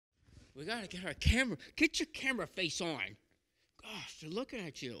We got to get our camera. Get your camera face on. Gosh, they're looking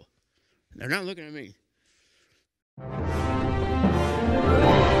at you. They're not looking at me.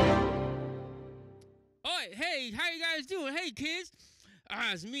 Hey, how you guys doing? Hey, kids.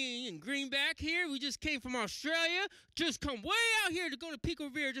 It's me and Greenback here. We just came from Australia. Just come way out here to go to Pico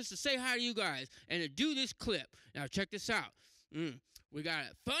Revere just to say hi to you guys and to do this clip. Now, check this out. We got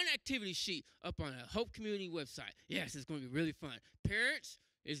a fun activity sheet up on the Hope Community website. Yes, it's going to be really fun. Parents,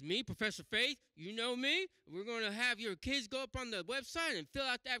 it's me, Professor Faith. You know me. We're going to have your kids go up on the website and fill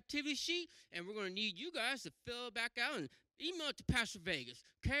out the activity sheet, and we're going to need you guys to fill it back out and email it to Pastor Vegas.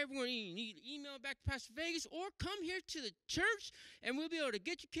 Okay, everyone, you need to email it back to Pastor Vegas or come here to the church, and we'll be able to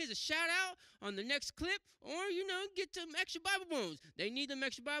get your kids a shout-out on the next clip or, get them extra Bible bones. They need them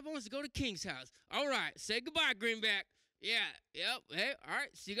extra Bible bones to go to King's house. All right, say goodbye, Greenback. Yeah, yep, hey, all right,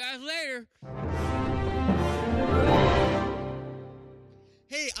 see you guys later.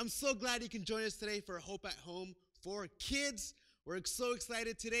 Hey, I'm so glad you can join us today for Hope at Home for Kids. We're so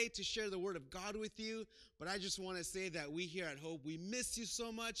excited today to share the Word of God with you, but I just want to say that we here at Hope, we miss you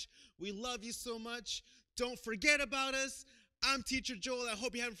so much. We love you so much. Don't forget about us. I'm Teacher Joel. I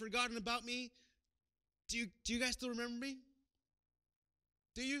hope you haven't forgotten about me. Do you guys still remember me?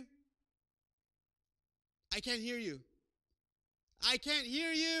 Do you? I can't hear you. I can't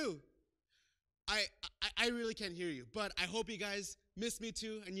hear you. I really can't hear you, but I hope you guys miss me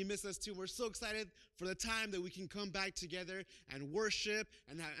too, and you miss us too. We're so excited for the time that we can come back together and worship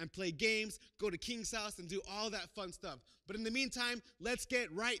and play games, go to King's house, and do all that fun stuff. But in the meantime, let's get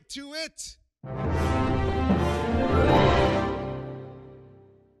right to it.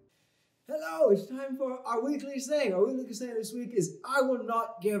 Hello, it's time for our weekly saying. Our weekly saying this week is, I will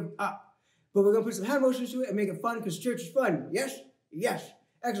not give up. But we're going to put some hand motions to it and make it fun because church is fun. Yes? Yes.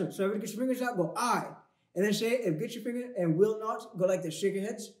 Excellent. So everybody get your fingers out, go I. And then say, if get your finger and will not, go like this, shake your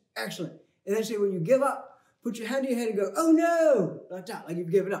heads. Excellent. And then say, when you give up, put your hand to your head and go, oh no, like that, like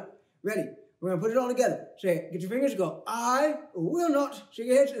you've given up. Ready? We're going to put it all together. Say, get your fingers, go, I will not, shake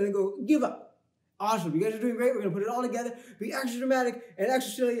your heads, and then go, give up. Awesome. You guys are doing great. We're going to put it all together. Be extra dramatic and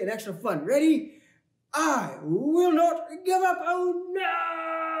extra silly and extra fun. Ready? I will not give up. Oh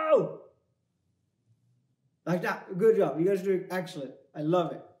no! Like that. Good job. You guys are doing excellent. I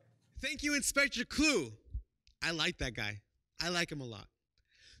love it. Thank you, Inspector Clue. I like that guy. I like him a lot.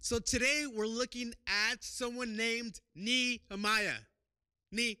 So today we're looking at someone named Nehemiah.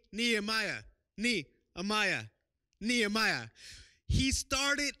 Nehemiah. He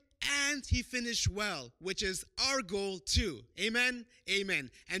started and he finished well, which is our goal too. Amen?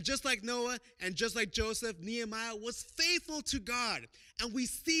 Amen. And just like Noah and just like Joseph, Nehemiah was faithful to God. And we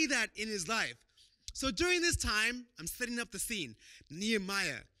see that in his life. So during this time, I'm setting up the scene.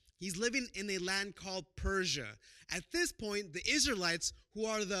 Nehemiah, he's living in a land called Persia. At this point, the Israelites, who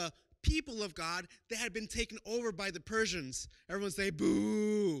are the people of God, they had been taken over by the Persians. Everyone say,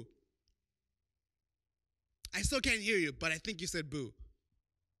 boo. I still can't hear you, but I think you said boo.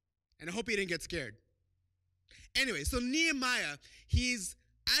 And I hope you didn't get scared. Anyway, so Nehemiah, he's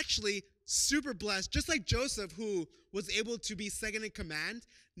actually super blessed. Just like Joseph, who was able to be second in command,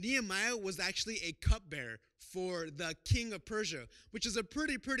 Nehemiah was actually a cupbearer for the king of Persia, which is a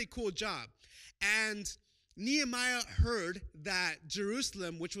pretty cool job. And Nehemiah heard that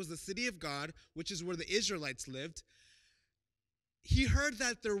Jerusalem, which was the city of God, which is where the Israelites lived, he heard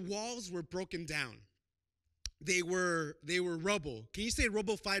that their walls were broken down. They were rubble. Can you say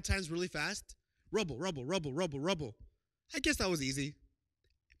rubble 5 times really fast? Rubble, rubble, rubble, rubble, rubble. I guess that was easy.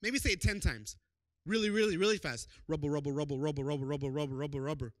 Maybe say it 10 times. Really fast. Rubble, rubble, rubble, rubble, rubble, rubble, rubble, rubble,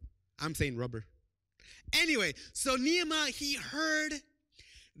 rubber. I'm saying rubber. Anyway, so Nehemiah, he heard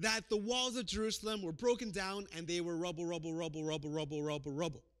that the walls of Jerusalem were broken down and they were rubble, rubble, rubble, rubble, rubble, rubble,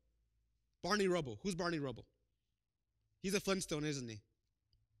 rubble. Barney Rubble. Who's Barney Rubble? He's a Flintstone, isn't he?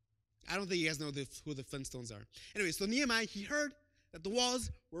 I don't think you guys know who the Flintstones are. Anyway, so Nehemiah, he heard that the walls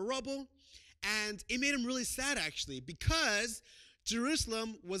were rubble, and it made him really sad, actually, because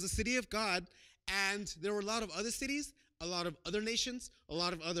Jerusalem was a city of God, and there were a lot of other cities, a lot of other nations, a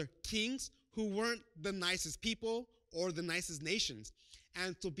lot of other kings who weren't the nicest people or the nicest nations.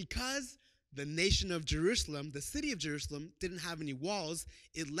 And so because the nation of Jerusalem, the city of Jerusalem, didn't have any walls,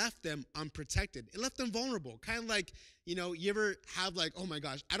 it left them unprotected. It left them vulnerable. Kind of like, you ever have like, oh my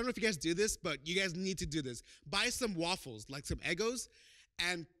gosh, I don't know if you guys do this, but you guys need to do this. Buy some waffles, like some Eggos,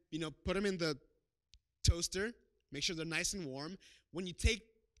 and, put them in the toaster. Make sure they're nice and warm. When you take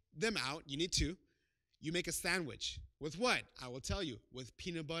them out, you need to, you make a sandwich. With what? I will tell you. With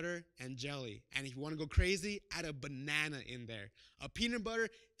peanut butter and jelly. And if you want to go crazy, add a banana in there. A peanut butter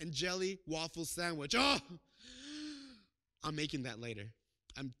and jelly waffle sandwich. Oh! I'm making that later.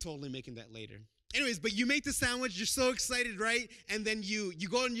 I'm totally making that later. Anyways, but you make the sandwich, you're so excited, right? And then you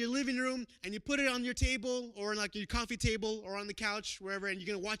go in your living room and you put it on your table or on like your coffee table or on the couch, wherever, and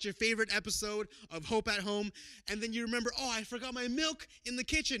you're gonna watch your favorite episode of Hope at Home. And then you remember, oh, I forgot my milk in the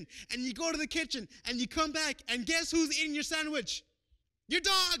kitchen. And you go to the kitchen and you come back and guess who's eating your sandwich? Your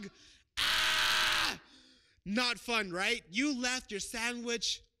dog. Ah! Not fun, right? You left your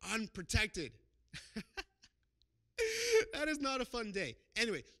sandwich unprotected. That is not a fun day.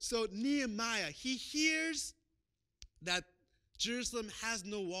 Anyway, so Nehemiah, he hears that Jerusalem has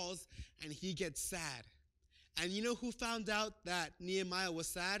no walls, and he gets sad. And you know who found out that Nehemiah was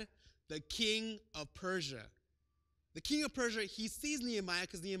sad? The king of Persia. The king of Persia, he sees Nehemiah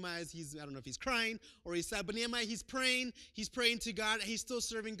because Nehemiah, I don't know if he's crying or he's sad, but Nehemiah, he's praying to God, and he's still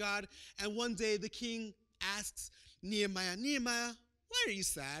serving God. And one day the king asks Nehemiah, Nehemiah, why are you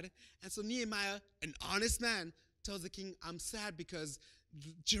sad? And so Nehemiah, an honest man, tells the king, I'm sad because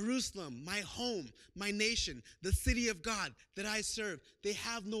Jerusalem, my home, my nation, the city of God that I serve, they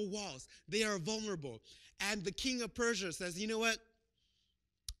have no walls. They are vulnerable. And the king of Persia says, you know what?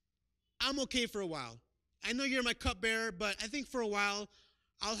 I'm okay for a while. I know you're my cupbearer, but I think for a while,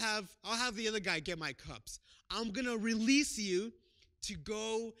 I'll have the other guy get my cups. I'm going to release you to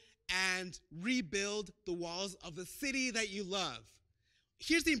go and rebuild the walls of the city that you love.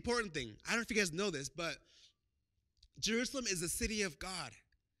 Here's the important thing. I don't know if you guys know this, but Jerusalem is the city of God.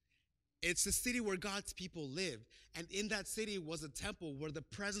 It's the city where God's people live. And in that city was a temple where the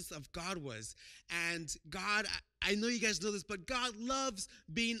presence of God was. And God, I know you guys know this, but God loves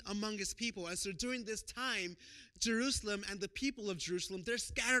being among his people. And so during this time, Jerusalem and the people of Jerusalem, they're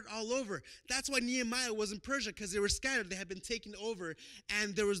scattered all over. That's why Nehemiah was in Persia, because they were scattered. They had been taken over,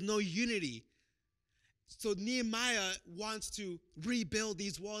 and there was no unity. So Nehemiah wants to rebuild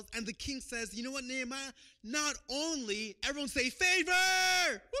these walls. And the king says, you know what, Nehemiah? Not only, everyone say favor!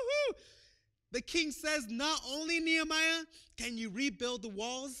 Woohoo! The king says, not only, Nehemiah, can you rebuild the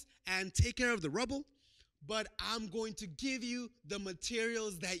walls and take care of the rubble, but I'm going to give you the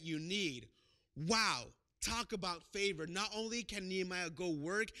materials that you need. Wow. Talk about favor. Not only can Nehemiah go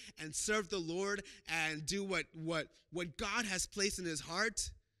work and serve the Lord and do what God has placed in his heart.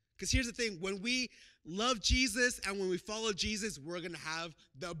 Because here's the thing, when we love Jesus and when we follow Jesus, we're going to have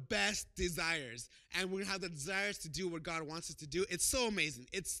the best desires. And we're going to have the desires to do what God wants us to do. It's so amazing.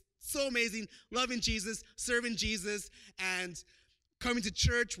 It's so amazing. Loving Jesus, serving Jesus, and coming to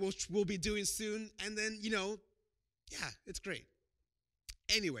church, which we'll be doing soon. And then, yeah, it's great.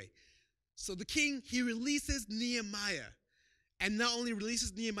 Anyway, so the king, he releases Nehemiah. And not only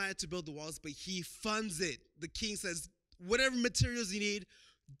releases Nehemiah to build the walls, but he funds it. The king says, whatever materials you need,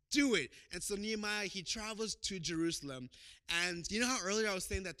 do it. And so Nehemiah, he travels to Jerusalem. And you know how earlier I was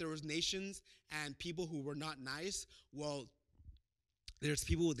saying that there was nations and people who were not nice? Well, there's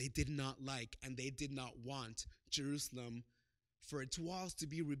people they did not like, and they did not want Jerusalem for its walls to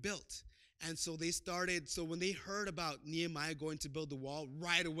be rebuilt. And so so when they heard about Nehemiah going to build the wall,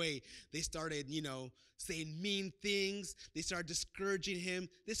 right away, they started, saying mean things. They started discouraging him.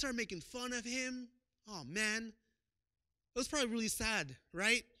 They started making fun of him. Oh, man. It was probably really sad,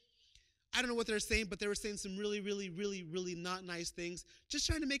 right? I don't know what they're saying, but they were saying some really, really, really, really not nice things, just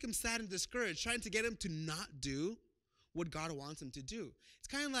trying to make him sad and discouraged, trying to get him to not do what God wants him to do. It's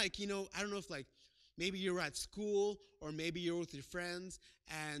kind of like, I don't know if maybe you were at school or maybe you were with your friends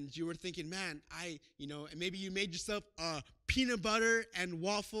and you were thinking, man, and maybe you made yourself a peanut butter and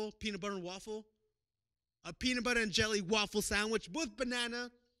waffle, a peanut butter and jelly waffle sandwich with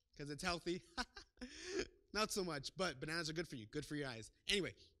banana because it's healthy. Not so much, but bananas are good for you, good for your eyes.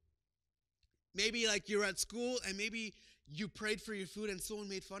 Anyway, maybe you're at school and maybe you prayed for your food and someone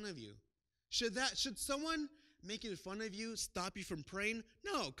made fun of you. Should someone making fun of you stop you from praying?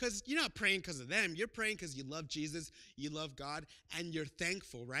 No, because you're not praying because of them. You're praying because you love Jesus, you love God, and you're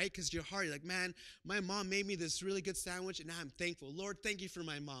thankful, right? Because your heart, you're like, man, my mom made me this really good sandwich, and now I'm thankful. Lord, thank you for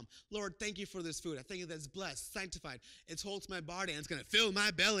my mom. Lord, thank you for this food. I thank you that it's blessed, sanctified. It's holds my body, and it's going to fill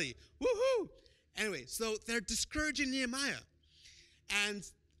my belly. Woohoo! Anyway, so they're discouraging Nehemiah. And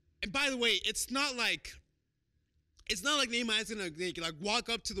by the way, it's not like Nehemiah's going to walk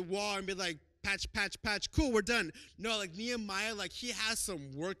up to the wall and be like, patch, patch, patch, cool, we're done. No, Nehemiah, he has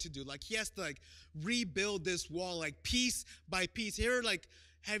some work to do. He has to rebuild this wall piece by piece.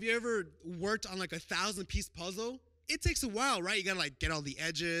 Have you ever worked on a 1,000-piece puzzle? It takes a while, right? You got to get all the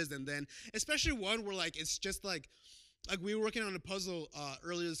edges, and then especially one where it's just we were working on a puzzle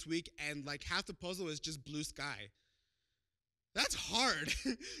earlier this week, and half the puzzle is just blue sky. That's hard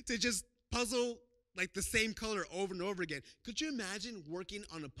to just puzzle the same color over and over again. Could you imagine working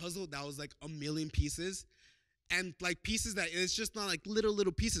on a puzzle that was 1,000,000 pieces? and like pieces that it's just not like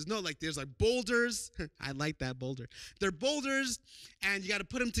little pieces. No, like there's like boulders. I like that boulder. They're boulders, and you got to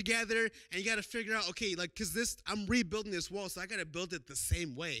put them together, and you got to figure out, okay, like, because I'm rebuilding this wall, so I got to build it the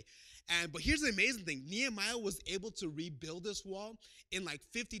same way. But here's the amazing thing. Nehemiah was able to rebuild this wall in like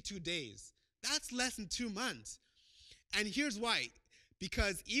 52 days. That's less than 2 months. And here's why.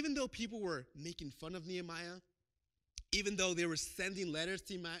 Because even though people were making fun of Nehemiah, even though they were sending letters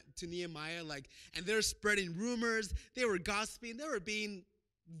to Nehemiah, and they were spreading rumors, they were gossiping, they were being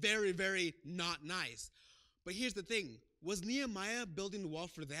very, very not nice. But here's the thing. Was Nehemiah building the wall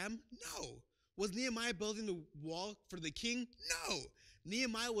for them? No. Was Nehemiah building the wall for the king? No.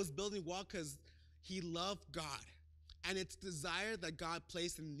 Nehemiah was building the wall because he loved God. And it's desire that God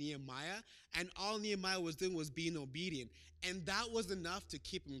placed in Nehemiah. And all Nehemiah was doing was being obedient. And that was enough to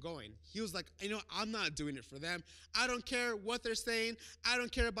keep him going. He was like, I'm not doing it for them. I don't care what they're saying. I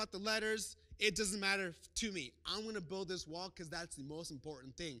don't care about the letters. It doesn't matter to me. I'm going to build this wall because that's the most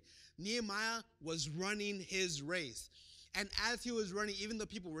important thing. Nehemiah was running his race. And as he was running, even though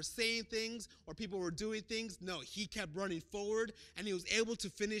people were saying things or people were doing things, no, he kept running forward and he was able to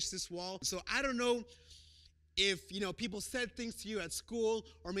finish this wall. So I don't know if, people said things to you at school,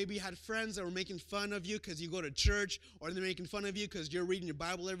 or maybe you had friends that were making fun of you because you go to church, or they're making fun of you because you're reading your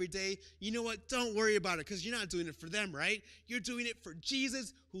Bible every day. You know what? Don't worry about it, because you're not doing it for them, right? You're doing it for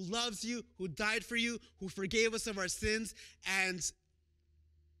Jesus, who loves you, who died for you, who forgave us of our sins. And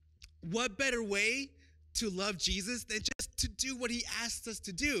what better way to love Jesus than just to do what he asked us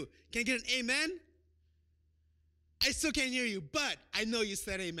to do? Can I get an amen? I still can't hear you, but I know you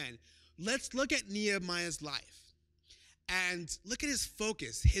said amen. Let's look at Nehemiah's life and look at his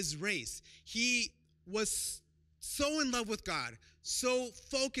focus, his race. He was so in love with God, so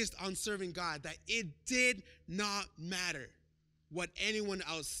focused on serving God, that it did not matter what anyone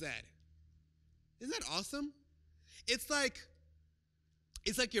else said. Isn't that awesome? It's like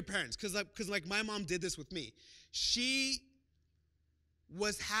your parents, because my mom did this with me. She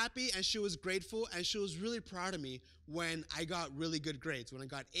was happy and she was grateful and she was really proud of me when I got really good grades, when I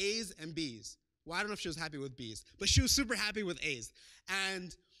got A's and B's. Well, I don't know if she was happy with B's, but she was super happy with A's.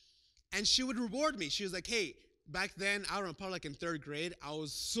 And she would reward me. She was like, hey, back then, I don't know, probably like in 3rd grade, I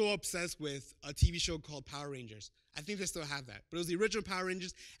was so obsessed with a TV show called Power Rangers. I think they still have that. But it was the original Power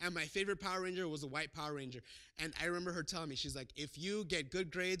Rangers, and my favorite Power Ranger was the white Power Ranger. And I remember her telling me, she's like, if you get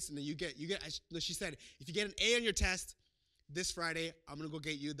good grades, and then she said, if you get an A on your test this Friday, I'm going to go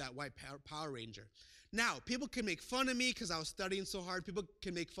get you that white Power Ranger. Now, people can make fun of me because I was studying so hard. People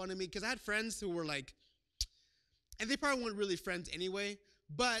can make fun of me because I had friends who were like, and they probably weren't really friends anyway,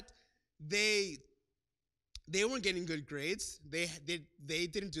 but they weren't getting good grades. They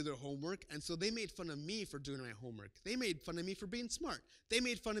didn't do their homework, and so they made fun of me for doing my homework. They made fun of me for being smart. They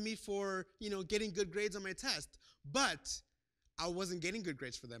made fun of me for, getting good grades on my test. But I wasn't getting good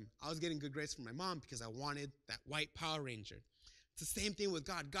grades for them. I was getting good grades for my mom because I wanted that white Power Ranger. It's the same thing with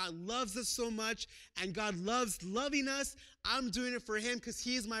God. God loves us so much, and God loves loving us. I'm doing it for him because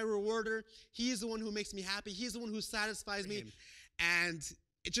he's my rewarder. He's the one who makes me happy. He's the one who satisfies me. And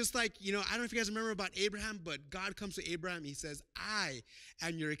it's just like, I don't know if you guys remember about Abraham, but God comes to Abraham. He says, I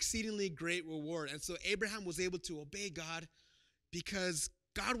am your exceedingly great reward. And so Abraham was able to obey God because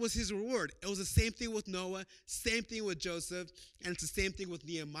God was his reward. It was the same thing with Noah, same thing with Joseph, and it's the same thing with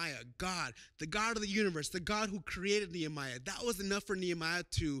Nehemiah. God, the God of the universe, the God who created Nehemiah. That was enough for Nehemiah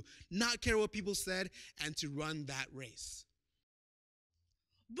to not care what people said and to run that race.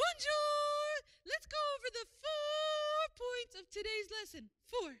 Bonjour! Let's go over the 4 points of today's lesson.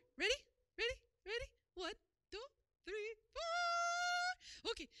 4. Ready? Ready? Ready? 1, 2, 3, 4.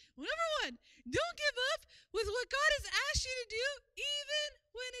 Okay, number 1, don't give up with what God has asked you to do, even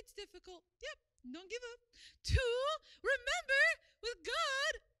when it's difficult. Yep, don't give up. 2, remember, with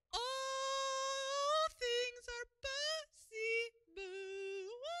God, all things are possible.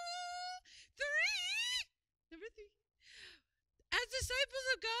 3, number 3. As disciples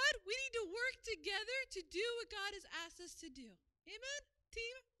of God, we need to work together to do what God has asked us to do. Amen?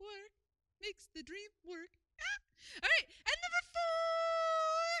 Teamwork makes the dream work. All right, and number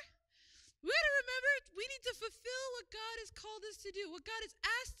 4, we got to remember we need to fulfill what God has called us to do, what God has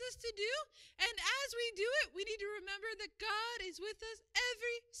asked us to do. And as we do it, we need to remember that God is with us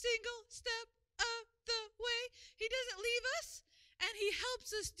every single step of the way. He doesn't leave us, and he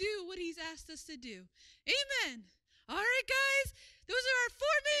helps us do what he's asked us to do. Amen. All right, guys, those are our 4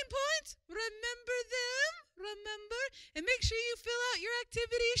 main points. Remember them, and make sure you fill out your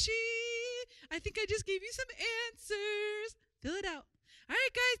activity sheet. I think I just gave you some answers. Fill it out. All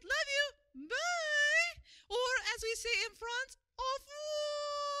right, guys, love you. Bye. Or as we say in France, au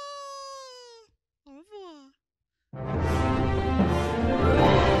revoir. Au revoir.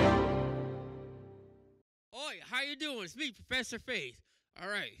 you doing? It's me, Professor Faith. All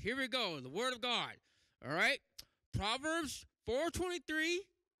right, here we go. The Word of God. All right. Proverbs 4:23.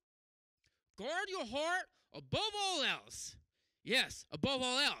 Guard your heart above all else. Yes, above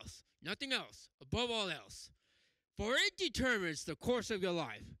all else. Nothing else. Above all else. For it determines the course of your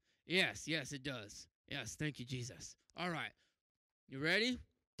life. Yes, it does. Yes, thank you, Jesus. All right. You ready?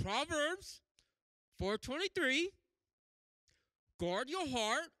 Proverbs 4:23. Guard your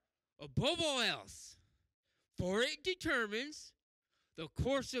heart above all else, for it determines the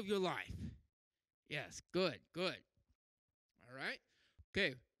course of your life. Yes, good. All right.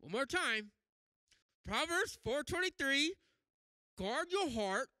 Okay, one more time. Proverbs 4:23. Guard your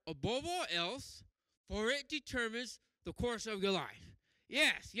heart above all else, for it determines the course of your life.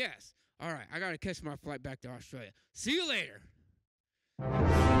 Yes. All right, I got to catch my flight back to Australia. See you later.